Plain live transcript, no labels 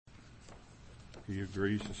He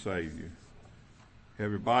agrees to save you. Have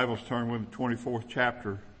your Bibles turned with the 24th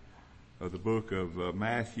chapter of the book of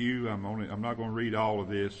Matthew. I'm not going to read all of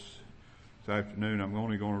this afternoon. I'm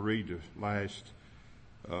only going to read the last,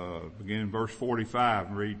 beginning verse 45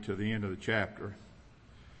 and read to the end of the chapter.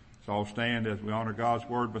 So I'll stand as we honor God's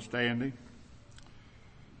word by standing.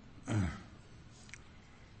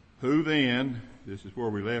 Who then, this is where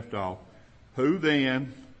we left off, who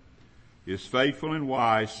then is faithful and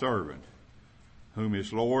wise servant, whom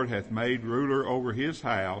his Lord hath made ruler over his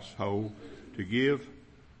household to give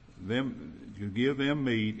them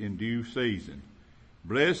meat in due season.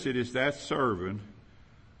 Blessed is that servant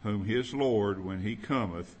whom his Lord, when he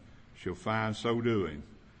cometh, shall find so doing.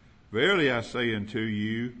 Verily I say unto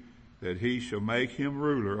you, that he shall make him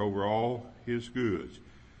ruler over all his goods.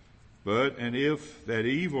 And if that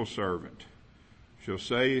evil servant shall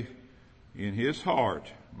say in his heart,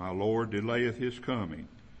 my Lord delayeth his coming,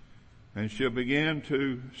 and shall begin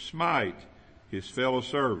to smite his fellow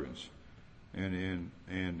servants, and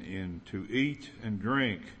to eat and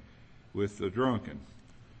drink with the drunken,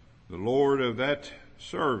 the Lord of that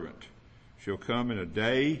servant shall come in a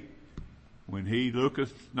day when he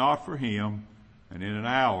looketh not for him, and in an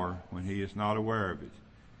hour when he is not aware of it,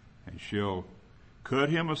 and shall cut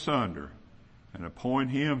him asunder, and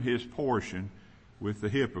appoint him his portion with the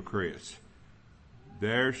hypocrites.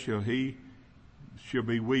 There shall be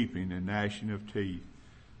weeping and gnashing of teeth.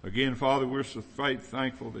 Again, Father, we're so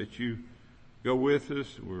thankful that you go with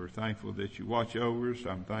us. We're thankful that you watch over us.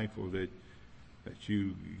 I'm thankful that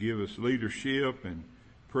you give us leadership and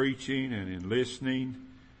preaching and in listening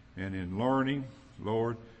and in learning.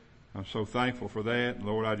 Lord, I'm so thankful for that. And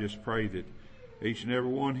Lord, I just pray that each and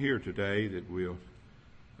every one here today that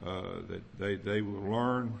they will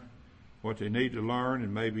learn what they need to learn,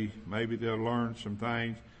 and maybe they'll learn some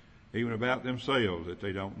things even about themselves that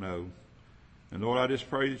they don't know. And Lord, I just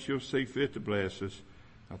pray that you'll see fit to bless us.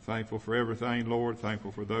 I'm thankful for everything, Lord.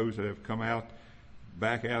 Thankful for those that have come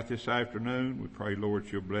back out this afternoon. We pray, Lord,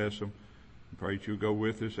 you'll bless them. And pray that you'll go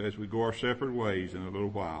with us as we go our separate ways in a little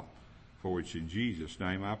while. For it's in Jesus'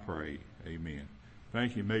 name I pray. Amen.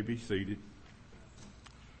 Thank you. You may be seated.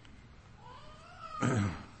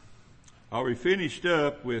 We finished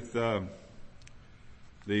up with the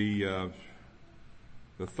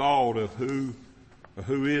thought of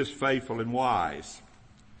who is faithful and wise,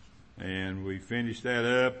 and we finished that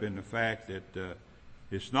up in the fact that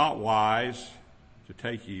it's not wise to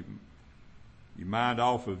take your mind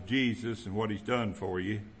off of Jesus and what he's done for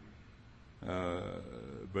you,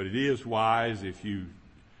 but it is wise if you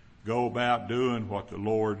go about doing what the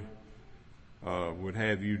Lord would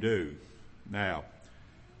have you do. Now,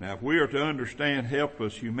 if we are to understand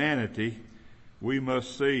helpless humanity, we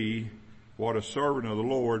must see what a servant of the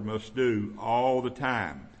Lord must do all the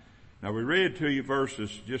time. Now, we read to you verses,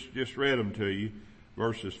 just read them to you,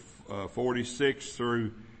 verses 46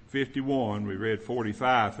 through 51. We read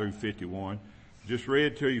 45 through 51. Just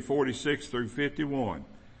read to you 46 through 51.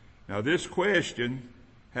 Now, this question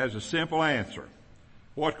has a simple answer.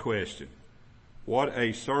 What question? What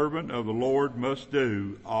a servant of the Lord must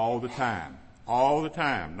do all the time. All the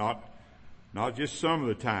time, not just some of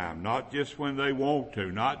the time, not just when they want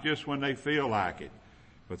to, not just when they feel like it,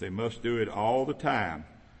 but they must do it all the time.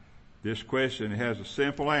 This question has a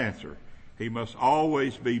simple answer. He must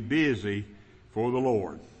always be busy for the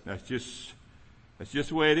Lord. That's just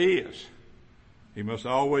the way it is. He must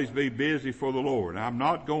always be busy for the Lord. I'm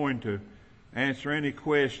not going to answer any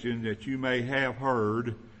question that you may have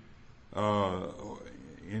heard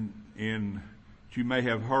you may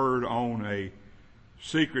have heard on a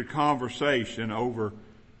secret conversation over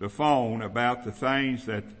the phone about the things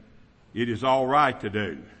that it is all right to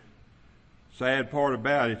do. Sad part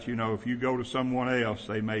about it, if you go to someone else,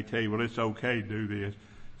 they may tell you, well, it's okay to do this.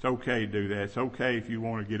 It's okay to do that. It's okay if you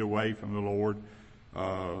want to get away from the Lord.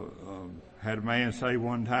 Had a man say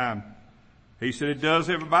one time, he said, it does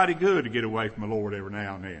everybody good to get away from the Lord every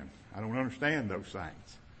now and then. I don't understand those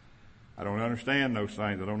things. I don't understand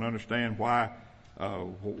why,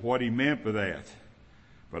 what he meant by that.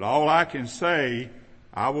 But all I can say,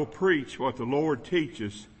 I will preach what the Lord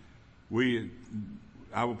teaches.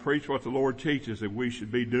 I will preach what the Lord teaches that we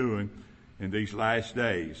should be doing in these last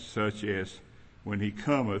days, such as when he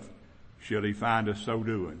cometh, shall he find us so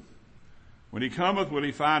doing. When he cometh, will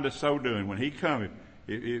he find us so doing. When he cometh,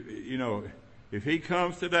 if he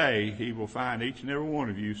comes today, he will find each and every one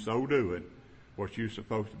of you so doing what you're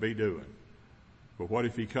supposed to be doing. But what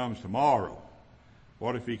if he comes tomorrow?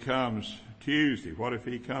 What if he comes Tuesday? What if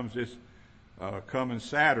he comes this coming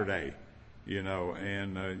Saturday?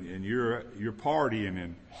 And you're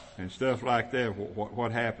partying and stuff like that.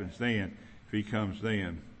 What happens then? if he comes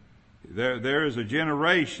then. There is a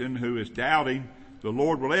generation who is doubting the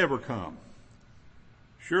Lord will ever come.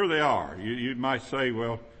 Sure they are. You might say,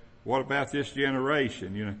 well, what about this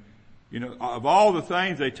generation? You know, of all the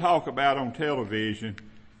things they talk about on television,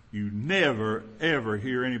 you never ever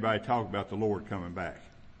hear anybody talk about the Lord coming back.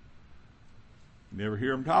 You never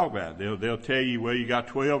hear them talk about it. They'll tell you, well, you got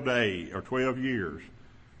 12 days or 12 years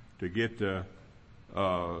to get the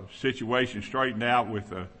situation straightened out with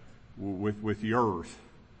the earth,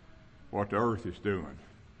 what the earth is doing.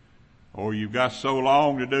 Or you've got so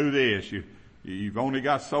long to do this. You've only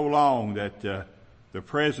got so long that the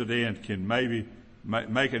president can maybe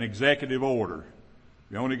make an executive order.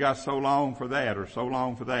 You only got so long for that or so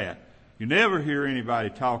long for that. You never hear anybody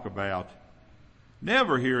talk about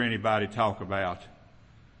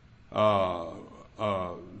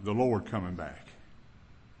the Lord coming back.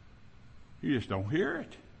 You just don't hear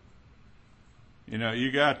it. You know,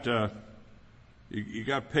 you got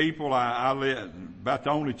people, about the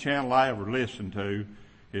only channel I ever listen to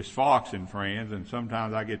is Fox and Friends, and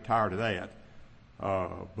sometimes I get tired of that.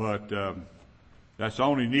 But that's the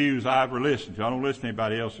only news I ever listen to. I don't listen to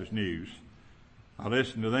anybody else's news. I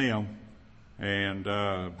listen to them, and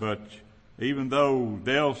but even though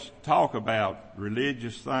they'll talk about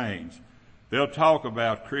religious things, they'll talk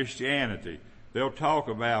about Christianity, they'll talk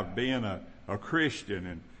about being a Christian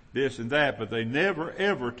and this and that, but they never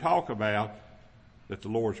ever talk about that the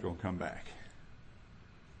Lord's going to come back.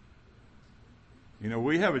 You know,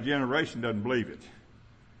 we have a generation that doesn't believe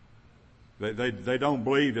it. They don't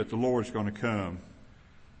believe that the Lord's going to come.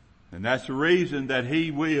 And that's the reason that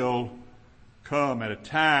He will come at a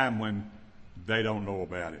time when they don't know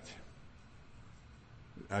about it.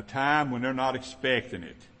 A time when they're not expecting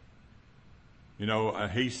it. You know,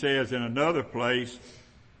 He says in another place,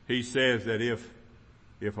 He says that if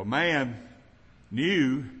a man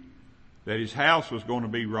knew that his house was going to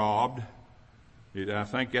be robbed, I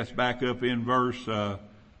think that's back up in verse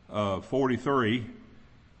 43.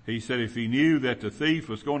 He said if he knew that the thief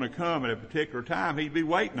was going to come at a particular time, he'd be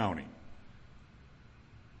waiting on him.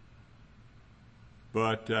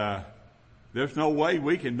 But there's no way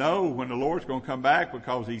we can know when the Lord's going to come back,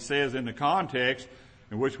 because He says in the context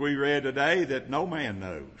in which we read today that no man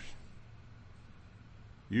knows.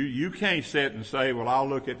 You can't sit and say, well, I'll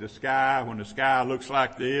look at the sky. When the sky looks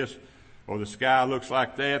like this or the sky looks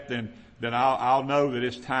like that, then I'll know that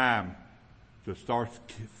it's time to start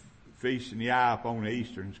feasting the eye upon the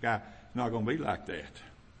eastern sky. It's not going to be like that.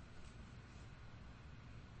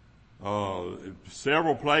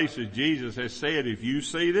 Several places Jesus has said, if you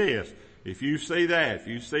see this, if you see that, if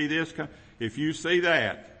you see this, if you see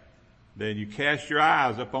that, then you cast your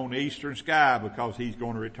eyes upon the eastern sky, because He's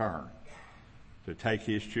going to return to take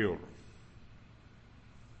His children.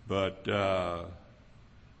 But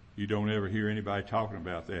you don't ever hear anybody talking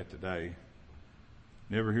about that today.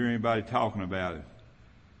 Never hear anybody talking about it.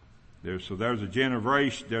 There's a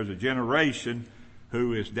generation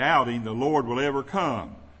who is doubting the Lord will ever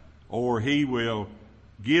come, or He will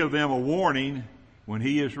give them a warning when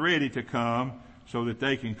He is ready to come, so that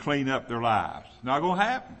they can clean up their lives. It's not going to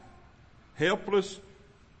happen.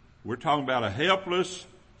 We're talking about a helpless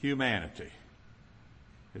humanity.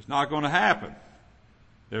 It's not going to happen.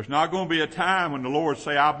 There's not going to be a time when the Lord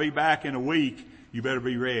say, I'll be back in a week, you better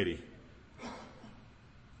be ready.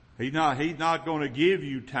 He's not going to give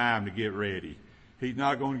you time to get ready. He's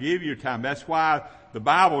not going to give you time. That's why the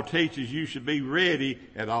Bible teaches you should be ready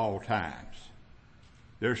at all times.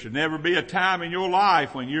 There should never be a time in your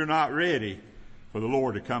life when you're not ready for the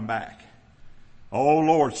Lord to come back. Oh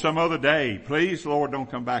Lord, some other day. Please, Lord,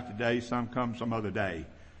 don't come back today. Come some other day.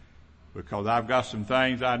 Because I've got some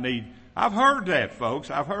things I need. I've heard that,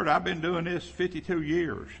 folks. I've been doing this 52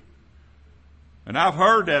 years. And I've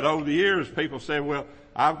heard that over the years. People say, well,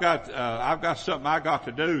 I've got something I got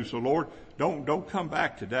to do. So Lord, don't come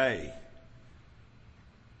back today.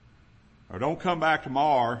 Or don't come back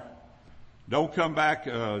tomorrow. Don't come back,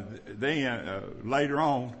 later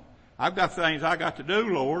on. I've got things I got to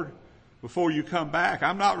do, Lord, before you come back.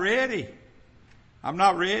 I'm not ready. I'm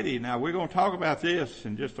not ready. Now, we're going to talk about this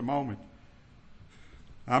in just a moment.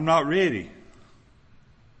 I'm not ready.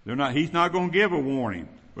 He's not going to give a warning.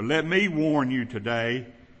 But let me warn you today,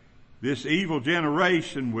 this evil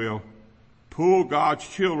generation will pull God's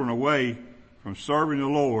children away from serving the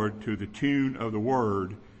Lord to the tune of the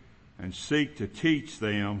Word, and seek to teach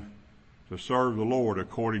them to serve the Lord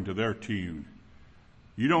according to their tune.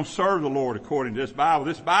 You don't serve the Lord according to this Bible.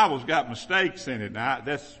 This Bible's got mistakes in it. Now,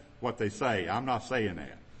 that's what they say. I'm not saying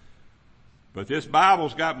that. But this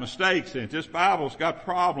Bible's got mistakes in it. This Bible's got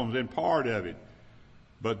problems in part of it.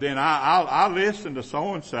 But then I listen to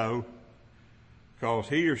so-and-so, Because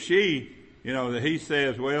he or she, that he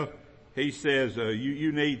says,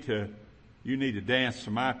 you need to dance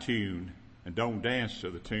to my tune and don't dance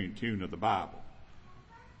to the tune of the Bible.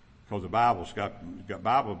 Because the Bible's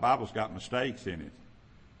got mistakes in it.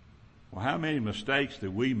 Well, how many mistakes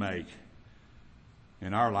do we make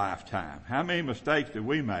in our lifetime? How many mistakes do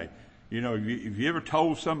we make? Have you ever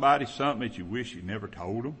told somebody something that you wish you never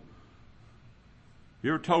told them?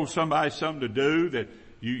 You ever told somebody something to do that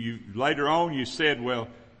you later on you said, well,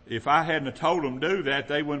 if I hadn't have told them to do that,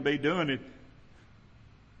 they wouldn't be doing it.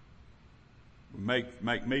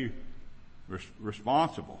 Make me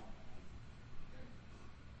responsible.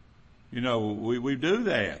 We do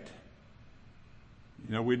that.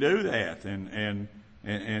 We do that,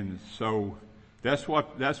 and so that's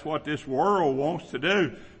what this world wants to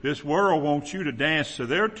do. This world wants you to dance to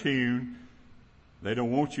their tune. They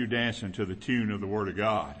don't want you dancing to the tune of the Word of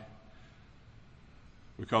God.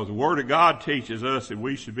 Because the Word of God teaches us that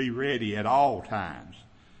we should be ready at all times.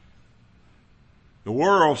 The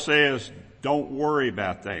world says, don't worry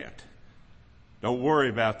about that. Don't worry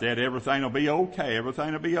about that. Everything will be okay.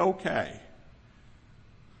 Everything will be okay.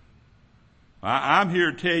 I'm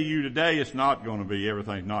here to tell you today it's not going to be,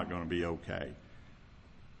 everything's not going to be okay.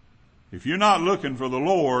 If you're not looking for the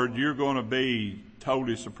Lord, you're going to be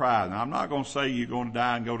totally surprised. Now, I'm not going to say you're going to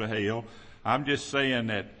die and go to hell. I'm just saying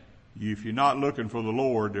that if you're not looking for the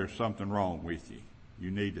Lord, there's something wrong with you. You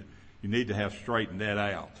need to have straightened that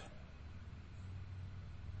out.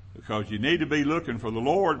 Because you need to be looking for the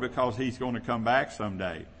Lord because He's going to come back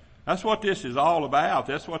someday. That's what this is all about.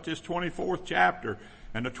 That's what this 24th chapter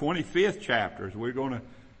and the 25th chapter is. We're going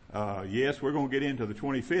to get into the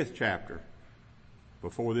 25th chapter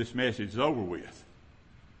before this message is over with.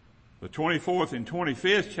 The 24th and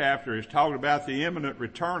 25th chapter is talking about the imminent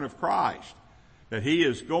return of Christ. That He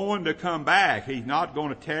is going to come back. He's not going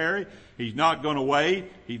to tarry. He's not going to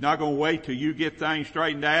wait. He's not going to wait till you get things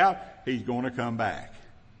straightened out. He's going to come back.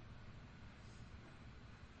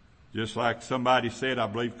 Just like somebody said, I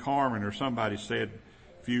believe Carmen or somebody said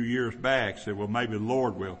a few years back, said, well, maybe the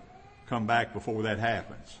Lord will come back before that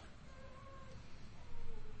happens.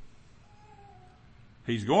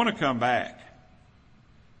 He's going to come back.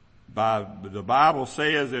 The Bible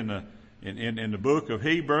says in the book of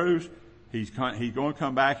Hebrews, He's going to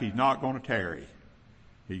come back. He's not going to tarry.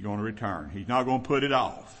 He's going to return. He's not going to put it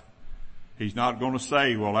off. He's not going to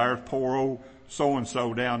say, well, there's poor old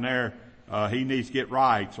so-and-so down there. He needs to get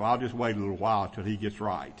right, so I'll just wait a little while till he gets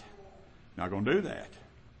right. Not going to do that.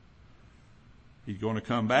 He's going to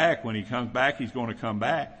come back. When He comes back, He's going to come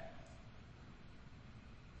back.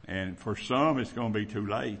 And for some, it's going to be too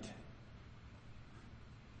late.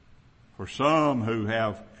 For some who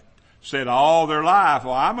have said all their life,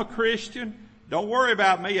 well, I'm a Christian. Don't worry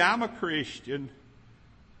about me. I'm a Christian.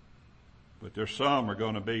 But there's some are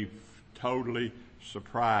going to be totally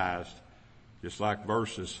surprised, just like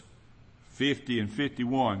verses 50 and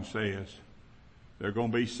 51 says. There are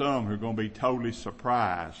going to be some who are going to be totally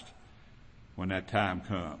surprised when that time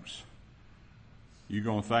comes. You're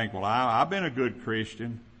going to think, well, I've been a good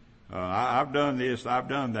Christian. I've done this. I've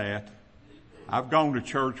done that. I've gone to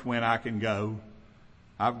church when I can go.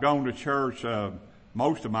 I've gone to church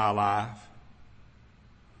most of my life.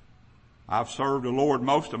 I've served the Lord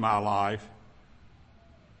most of my life.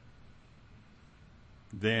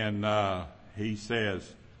 Then He says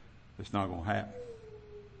it's not going to happen.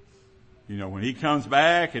 When He comes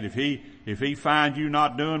back, and if he finds you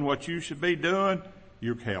not doing what you should be doing,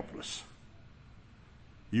 you're helpless.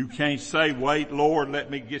 You can't say, wait, Lord, let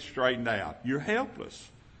me get straightened out. You're helpless.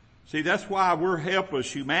 See, that's why we're helpless.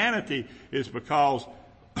 Humanity is because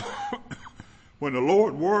when the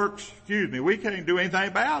Lord works, we can't do anything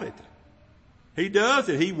about it. He does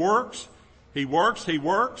it. He works,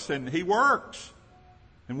 and He works.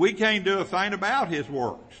 And we can't do a thing about His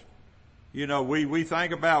works. We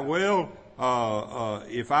think about,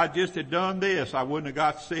 if I just had done this, I wouldn't have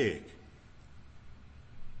got sick.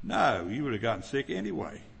 No, you would have gotten sick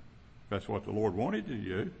anyway. That's what the Lord wanted you to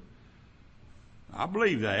do. I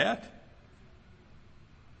believe that.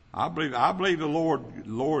 I believe the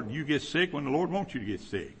Lord, you get sick when the Lord wants you to get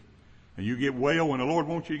sick. And you get well when the Lord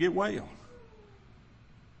wants you to get well.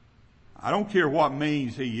 I don't care what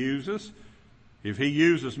means He uses. If He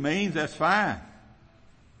uses means, that's fine.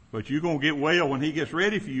 But you're going to get well when He gets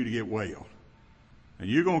ready for you to get well. And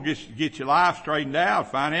you're going to get your life straightened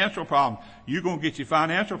out, financial problems. You're going to get your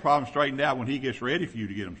financial problems straightened out when He gets ready for you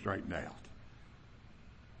to get them straightened out.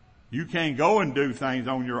 You can't go and do things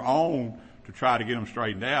on your own to try to get them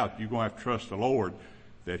straightened out. You're going to have to trust the Lord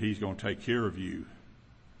that He's going to take care of you.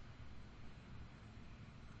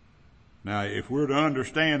 Now, if we're to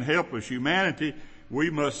understand helpless humanity, we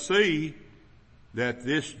must see that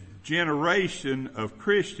this generation of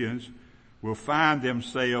Christians will find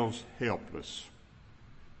themselves helpless.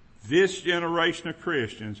 This generation of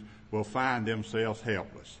Christians will find themselves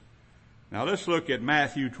helpless. Now let's look at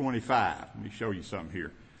Matthew 25. Let me show you something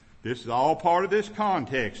here. This is all part of this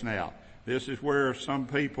context now. This is where some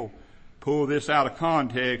people pull this out of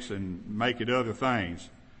context and make it other things.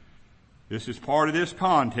 This is part of this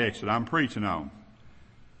context that I'm preaching on.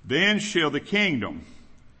 Then shall the kingdom,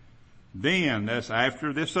 then, that's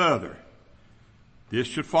after this other, this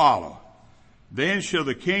should follow. Then shall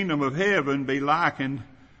the kingdom of heaven be likened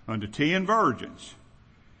unto 10 virgins,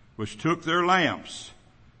 which took their lamps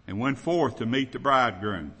and went forth to meet the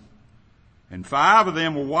bridegroom. And 5 of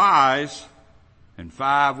them were wise, and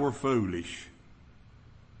 5 were foolish.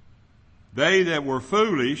 They that were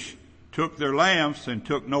foolish took their lamps and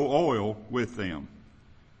took no oil with them.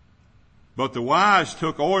 But the wise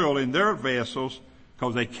took oil in their vessels,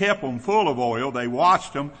 because they kept them full of oil. They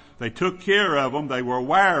watched them. They took care of them. They were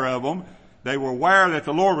aware of them. They were aware that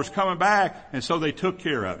the Lord was coming back, and so they took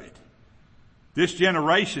care of it. This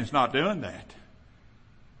generation's not doing that.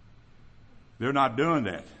 They're not doing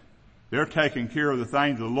that. They're taking care of the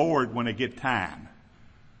things of the Lord when they get time.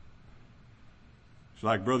 It's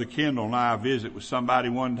like Brother Kendall and I visit with somebody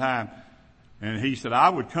one time, and he said, I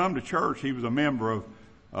would come to church. He was a member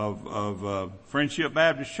of Friendship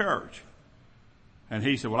Baptist Church. And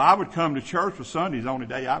he said, well, I would come to church, for Sunday's the only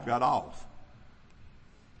day I've got off.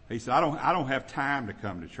 He said, I don't have time to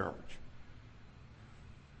come to church.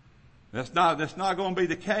 That's not going to be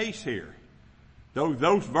the case here.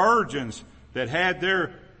 Those virgins that had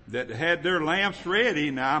their lamps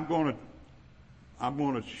ready. Now I'm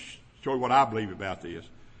going to show you what I believe about this.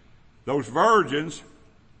 Those virgins,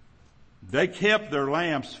 they kept their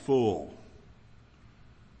lamps full.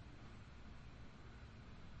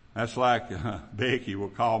 That's like Becky will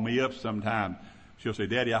call me up sometime. She'll say,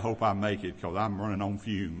 Daddy, I hope I make it because I'm running on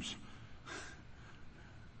fumes.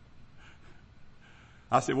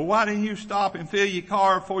 I said, well, why didn't you stop and fill your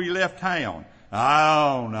car before you left town?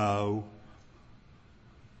 I don't know.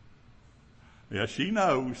 Yeah, she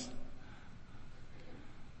knows.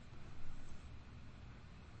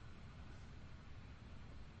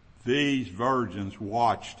 These virgins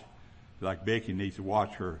watched, like Becky needs to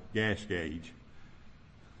watch her gas gauge.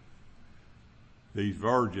 These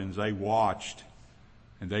virgins, they watched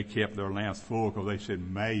and they kept their lamps full because they said,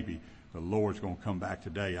 maybe the Lord's going to come back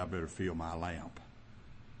today. I better fill my lamp.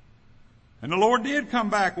 And the Lord did come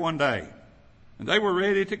back one day, and they were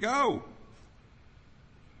ready to go.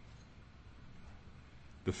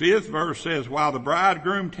 The 5th verse says, while the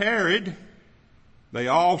bridegroom tarried, they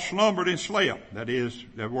all slumbered and slept. That is,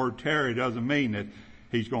 that word tarry doesn't mean that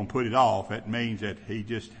he's going to put it off. It means that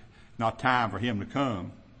not time for him to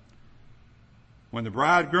come. When the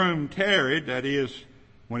bridegroom tarried, that is,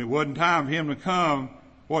 when it wasn't time for him to come,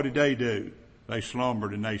 what did they do? They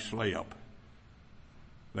slumbered and they slept.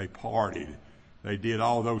 They partied. They did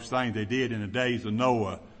all those things they did in the days of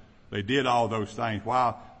Noah. They did all those things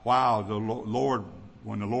while the Lord,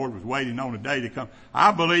 when the Lord was waiting on the day to come.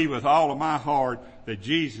 I believe with all of my heart that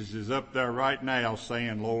Jesus is up there right now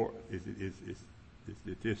saying, Lord, is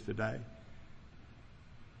it this today?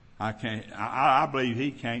 I believe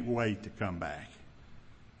he can't wait to come back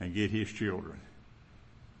and get his children.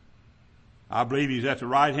 I believe he's at the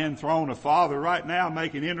right-hand throne of Father right now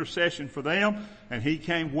making intercession for them, and he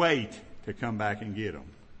can't wait to come back and get them.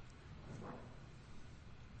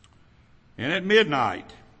 And at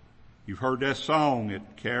midnight, you've heard that song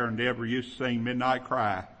that Karen and Deborah used to sing, Midnight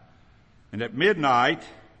Cry. And at midnight,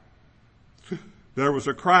 there was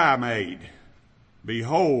a cry made,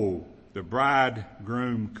 Behold, the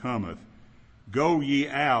bridegroom cometh. Go ye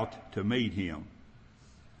out to meet him.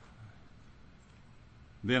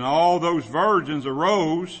 Then all those virgins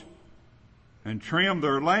arose and trimmed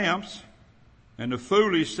their lamps. And the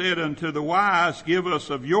foolish said unto the wise, Give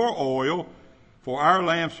us of your oil, for our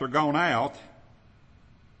lamps are gone out.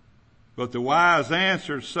 But the wise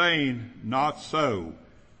answered, saying, Not so.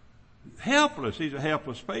 Helpless. These are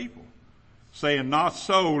helpless people. Saying, Not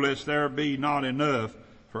so, lest there be not enough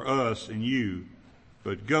for us and you.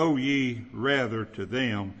 But go ye rather to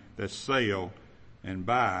them that sell and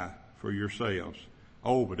buy for yourselves.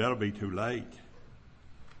 Oh, but that'll be too late.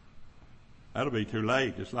 That'll be too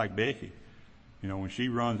late, just like Becky. You know, when she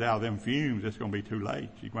runs out of them fumes, it's going to be too late.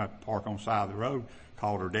 She's going to have to park on the side of the road,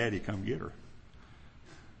 call her daddy, come get her.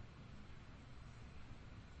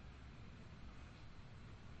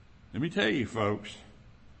 Let me tell you, folks,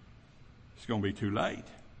 it's going to be too late.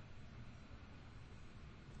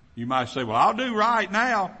 You might say, well, I'll do right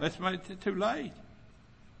now. That's too late.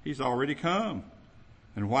 He's already come.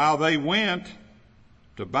 And while they went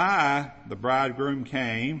to buy, the bridegroom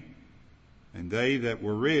came, and they that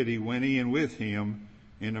were ready went in with him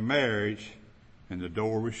into marriage, and the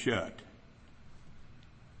door was shut.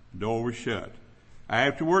 The door was shut.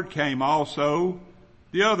 Afterward came also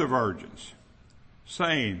the other virgins,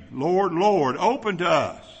 saying, Lord, Lord, open to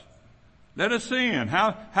us. Let us in.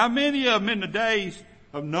 How many of them in the days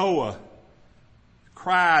of Noah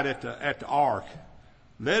cried at the ark?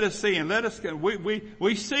 Let us in. Let us.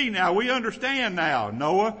 We see now. We understand now,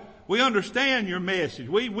 Noah. We understand your message.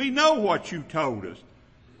 We know what you told us.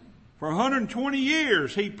 For 120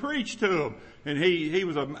 years, he preached to them, and he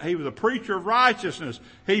was a preacher of righteousness.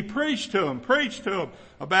 He preached to them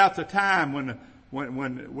about the time when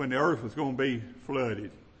the earth was going to be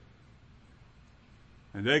flooded,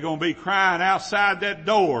 and they're going to be crying outside that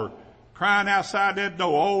door.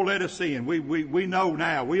 Oh, let us in. We know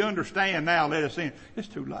now. We understand now. Let us in. It's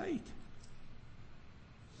too late.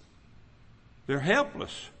 They're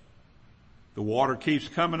helpless. The water keeps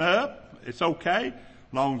coming up. It's okay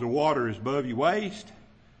as long as the water is above your waist.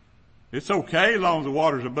 It's okay as long as the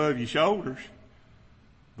water is above your shoulders.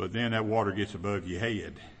 But then that water gets above your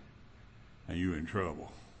head, and you're in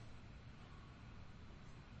trouble.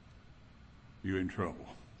 You're in trouble.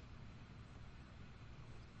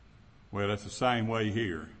 Well, that's the same way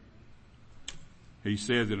here. He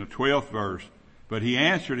says in the 12th verse, but he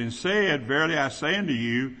answered and said, verily I say unto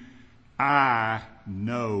you, I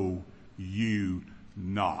know you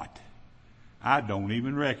not. I don't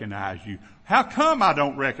even recognize you. How come I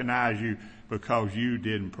don't recognize you? Because you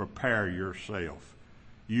didn't prepare yourself.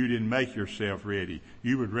 You didn't make yourself ready.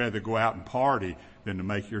 You would rather go out and party than to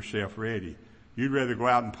make yourself ready. You'd rather go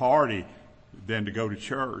out and party than to go to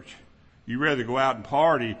church. You'd rather go out and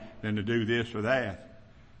party than to do this or that.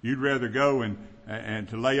 You'd rather go and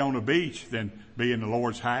to lay on a beach than be in the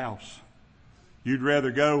Lord's house. You'd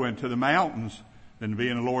rather go into the mountains than to be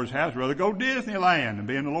in the Lord's house. You'd rather go to Disneyland than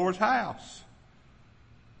be in the Lord's house.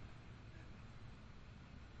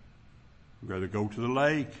 You'd rather go to the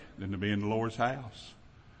lake than to be in the Lord's house.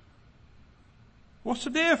 What's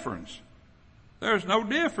the difference? There's no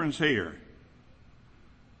difference here.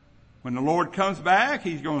 When the Lord comes back,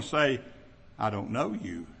 he's going to say, I don't know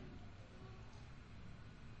you.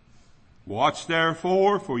 Watch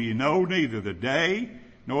therefore, for you know neither the day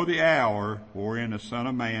nor the hour wherein the Son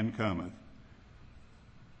of Man cometh.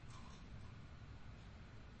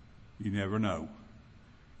 You never know.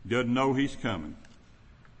 He doesn't know he's coming.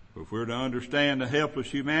 But if we're to understand the helpless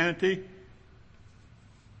humanity,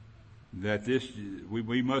 that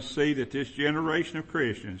we must see that this generation of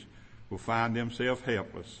Christians will find themselves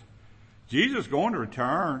helpless. Jesus is going to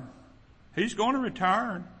return. He's going to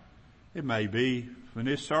return. It may be in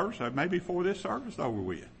this service. It may be before this service is over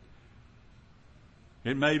with.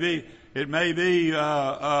 It may be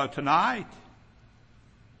tonight,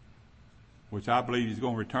 which I believe he's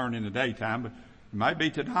going to return in the daytime, but it might be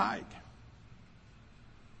tonight.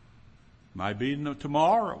 It might be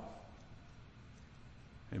tomorrow.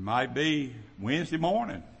 It might be Wednesday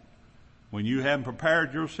morning when you haven't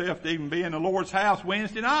prepared yourself to even be in the Lord's house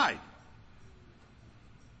Wednesday night.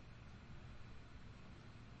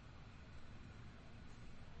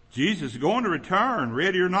 Jesus is going to return,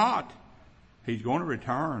 ready or not. He's going to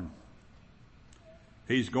return.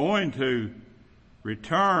 He's going to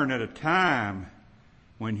return at a time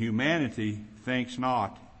when humanity thinks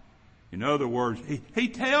not. In other words, he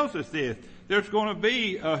tells us this. There's going to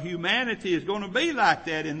be humanity is going to be like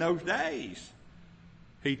that in those days.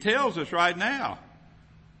 He tells us right now.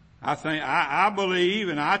 I believe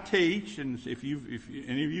and I teach, and if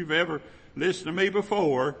any of you've ever listened to me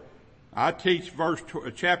before, I teach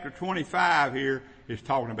chapter 25 here is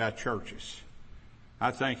talking about churches.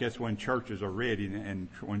 I think that's when churches are ready and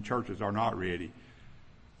when churches are not ready.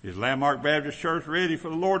 Is Landmark Baptist Church ready for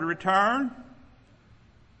the Lord to return?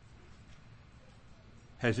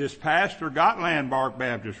 Has this pastor got Landmark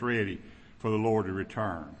Baptist ready for the Lord to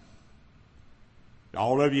return?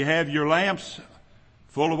 All of you have your lamps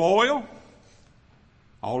full of oil?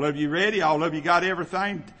 All of you ready? All of you got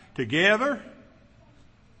everything together?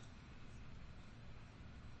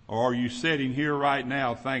 Or are you sitting here right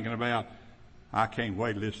now thinking about, I can't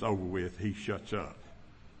wait till it's over with, he shuts up?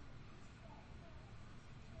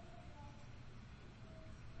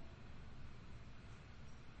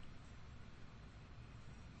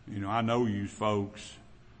 You know, I know you folks.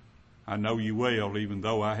 I know you well, even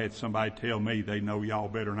though I had somebody tell me they know y'all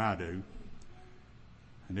better than I do.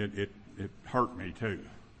 And it hurt me too.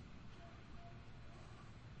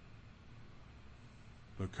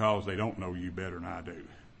 Because they don't know you better than I do.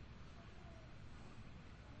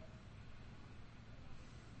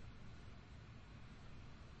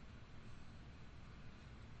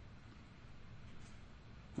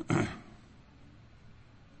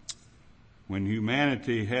 when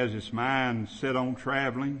humanity has its mind set on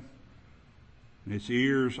traveling and its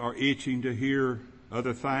ears are itching to hear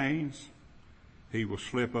other things, he will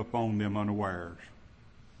slip up on them unawares.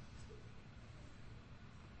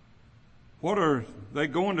 What are they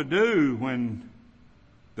going to do when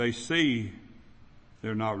they see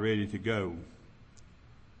they're not ready to go?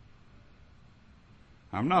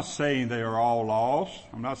 I'm not saying they are all lost.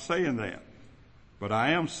 I'm not saying that. But I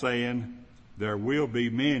am saying there will be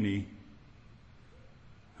many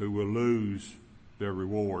who will lose their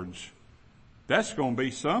rewards. That's going to be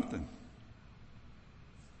something.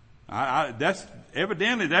 That's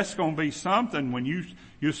going to be something when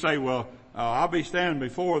you say, well, I'll be standing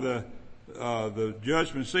before the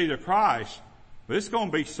judgment seat of Christ. But it's going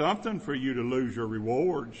to be something for you to lose your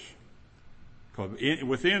rewards. Because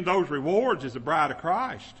within those rewards is the bride of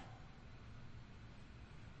Christ.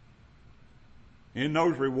 In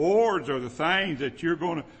those rewards are the things that you're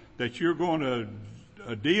going to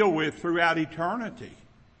deal with throughout eternity.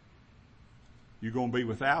 You're going to be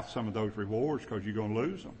without some of those rewards because you're going to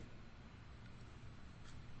lose them.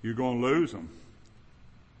 You're going to lose them.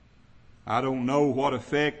 I don't know what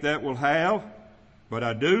effect that will have, but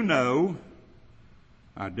I do know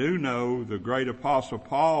the great apostle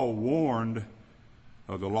Paul warned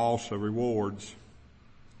of the loss of rewards.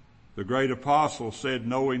 The great apostle said,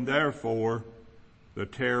 knowing therefore the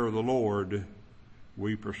terror of the Lord,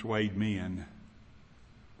 we persuade men.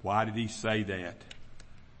 Why did he say that?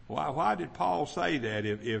 Why did Paul say that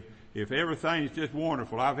if everything's just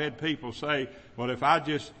wonderful? I've had people say, well, if I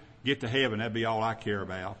just get to heaven, that'd be all I care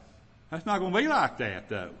about. That's not going to be like that,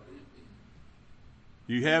 though.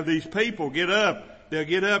 You have these people they'll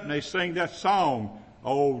get up and they sing that song,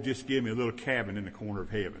 oh, just give me a little cabin in the corner of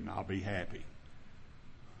heaven, I'll be happy.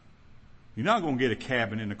 You're not going to get a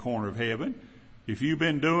cabin in the corner of heaven. If you've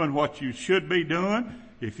been doing what you should be doing,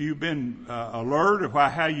 if you've been alert of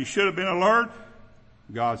how you should have been alert,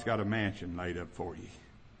 God's got a mansion laid up for you.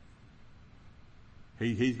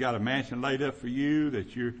 He's got a mansion laid up for you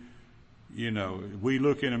that we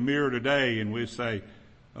look in a mirror today and we say,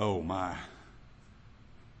 oh my,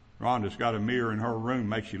 Rhonda's got a mirror in her room,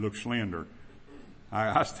 makes you look slender.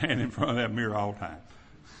 I stand in front of that mirror all the time.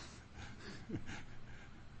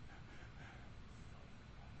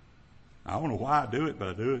 I don't know why I do it, but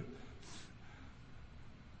I do it.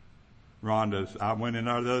 I went in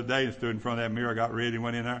there the other day and stood in front of that mirror. I got ready and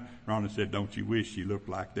went in there. Rhonda said, don't you wish you looked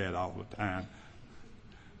like that all the time?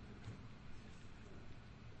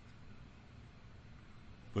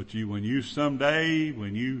 But when you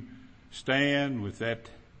stand with that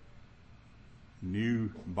new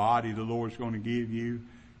body the Lord's going to give you,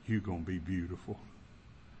 you're going to be beautiful.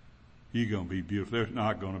 You're going to be beautiful. There's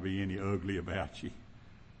not going to be any ugly about you.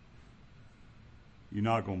 You're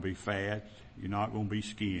not going to be fat. You're not going to be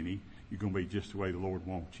skinny. You're going to be just the way the Lord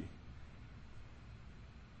wants you.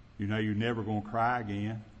 You're never going to cry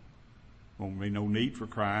again. Won't be no need for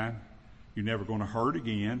crying. You're never going to hurt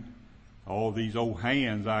again. All these old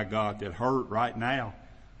hands I got that hurt right now,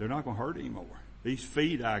 they're not going to hurt anymore. These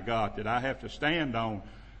feet I got that I have to stand on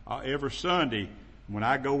every Sunday when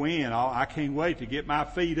I go in, I can't wait to get my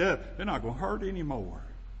feet up. They're not going to hurt anymore.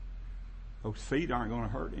 Those feet aren't going to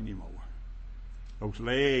hurt anymore. Those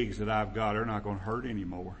legs that I've got are not going to hurt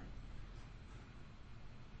anymore.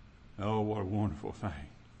 Oh, what a wonderful thing.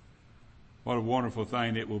 What a wonderful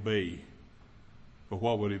thing it will be. But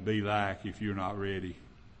what would it be like if you're not ready?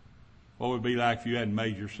 What would it be like if you hadn't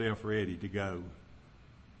made yourself ready to go?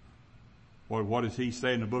 What does he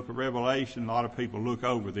say in the book of Revelation? A lot of people look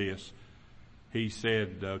over this. He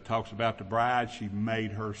said, talks about the bride, she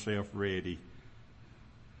made herself ready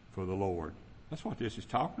for the Lord. That's what this is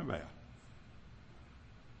talking about.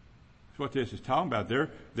 That's what this is talking about.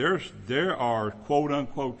 There are quote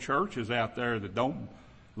unquote churches out there that they don't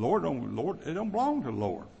belong to the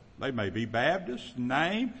Lord. They may be Baptist in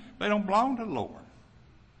name, they don't belong to the Lord.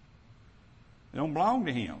 They don't belong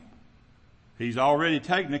to Him. He's already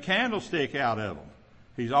taken the candlestick out of them.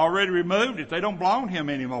 He's already removed it. They don't belong to Him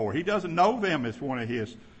anymore. He doesn't know them as one of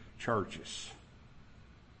His churches.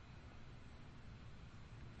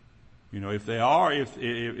 If they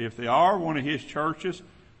are one of His churches,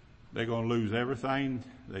 they're going to lose everything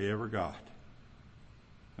they ever got.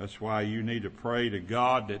 That's why you need to pray to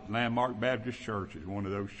God that Landmark Baptist Church is one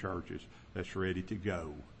of those churches that's ready to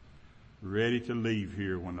go. Ready to leave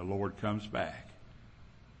here when the Lord comes back.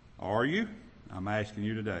 Are you? I'm asking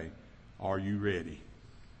you today, are you ready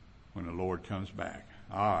when the Lord comes back?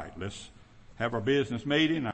 All right, let's have our business meeting.